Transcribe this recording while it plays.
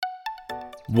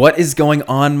What is going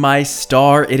on, my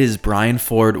star? It is Brian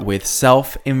Ford with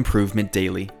Self Improvement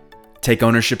Daily. Take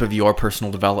ownership of your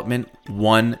personal development,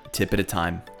 one tip at a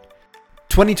time.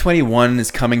 2021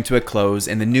 is coming to a close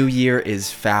and the new year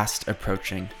is fast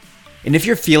approaching. And if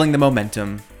you're feeling the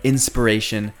momentum,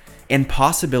 inspiration, and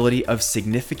possibility of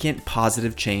significant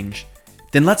positive change,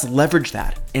 then let's leverage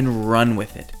that and run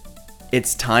with it.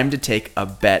 It's time to take a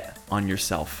bet on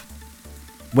yourself.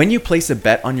 When you place a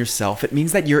bet on yourself, it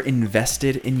means that you're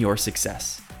invested in your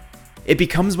success. It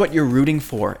becomes what you're rooting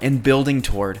for and building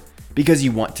toward because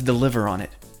you want to deliver on it.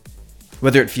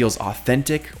 Whether it feels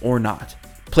authentic or not,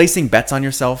 placing bets on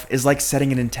yourself is like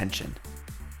setting an intention.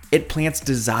 It plants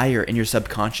desire in your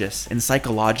subconscious, and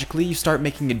psychologically, you start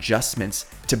making adjustments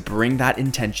to bring that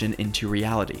intention into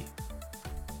reality.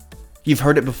 You've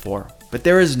heard it before, but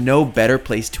there is no better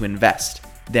place to invest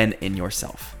than in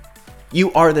yourself.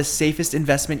 You are the safest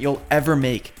investment you'll ever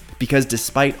make because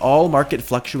despite all market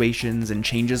fluctuations and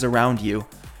changes around you,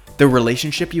 the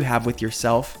relationship you have with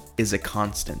yourself is a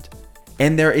constant.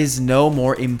 And there is no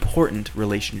more important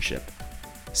relationship.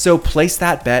 So place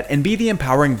that bet and be the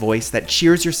empowering voice that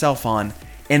cheers yourself on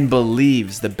and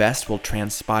believes the best will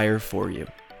transpire for you.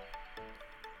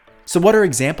 So what are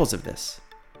examples of this?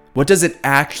 What does it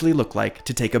actually look like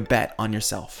to take a bet on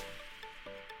yourself?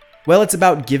 Well, it's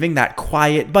about giving that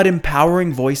quiet but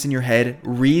empowering voice in your head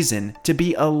reason to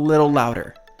be a little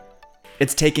louder.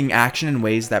 It's taking action in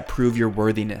ways that prove your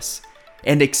worthiness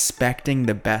and expecting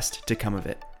the best to come of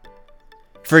it.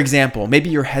 For example,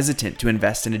 maybe you're hesitant to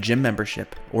invest in a gym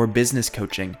membership or business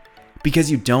coaching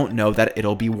because you don't know that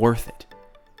it'll be worth it.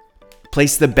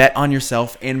 Place the bet on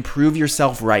yourself and prove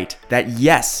yourself right that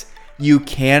yes, you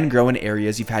can grow in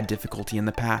areas you've had difficulty in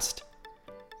the past.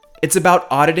 It's about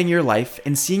auditing your life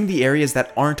and seeing the areas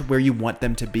that aren't where you want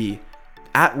them to be,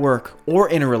 at work or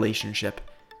in a relationship,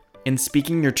 and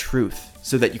speaking your truth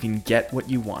so that you can get what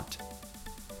you want.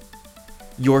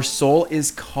 Your soul is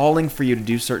calling for you to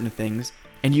do certain things,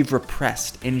 and you've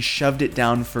repressed and shoved it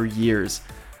down for years,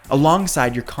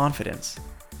 alongside your confidence.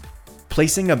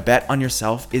 Placing a bet on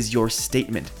yourself is your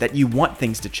statement that you want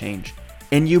things to change,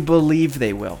 and you believe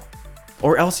they will,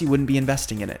 or else you wouldn't be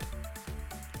investing in it.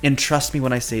 And trust me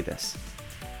when I say this,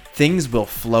 things will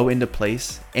flow into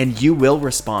place and you will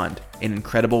respond in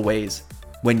incredible ways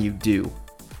when you do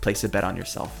place a bet on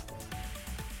yourself.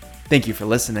 Thank you for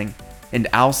listening, and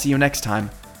I'll see you next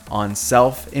time on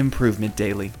Self Improvement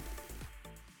Daily.